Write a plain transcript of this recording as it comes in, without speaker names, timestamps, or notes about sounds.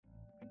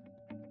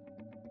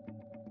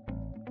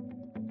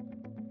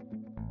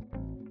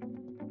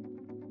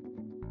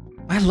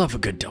I love a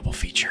good double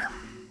feature.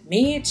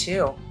 Me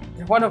too.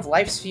 They're one of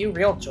life's few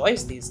real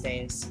joys these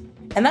days.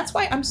 And that's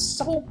why I'm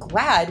so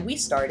glad we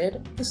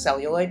started the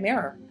Celluloid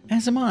Mirror.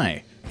 As am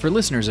I. For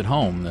listeners at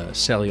home, the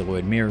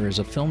Celluloid Mirror is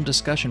a film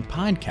discussion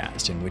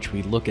podcast in which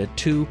we look at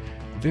two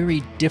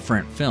very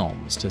different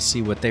films to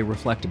see what they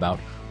reflect about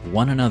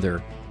one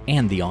another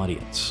and the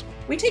audience.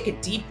 We take a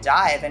deep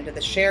dive into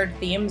the shared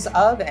themes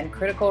of and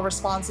critical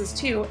responses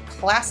to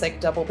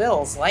classic double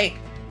bills like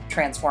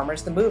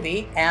Transformers the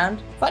movie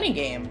and Funny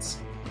Games,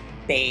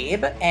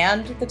 Babe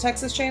and the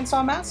Texas Chain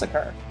Saw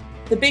Massacre,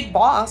 The Big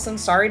Boss and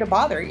Sorry to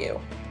Bother You,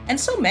 and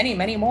so many,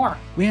 many more.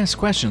 We ask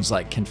questions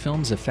like, can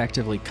films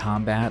effectively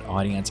combat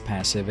audience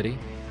passivity?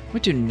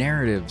 What do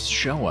narratives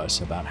show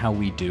us about how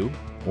we do,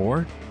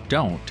 or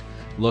don't,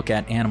 look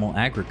at animal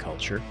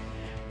agriculture?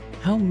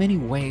 How many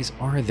ways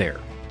are there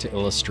to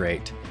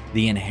illustrate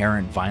the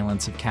inherent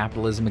violence of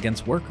capitalism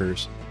against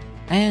workers?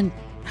 And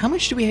how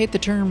much do we hate the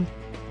term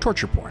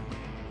torture porn?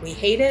 We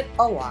hate it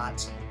a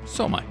lot.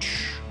 So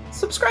much.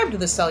 Subscribe to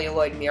the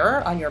Celluloid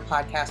Mirror on your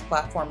podcast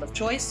platform of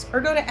choice,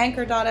 or go to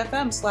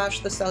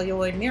anchor.fm/the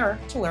Celluloid Mirror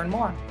to learn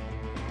more.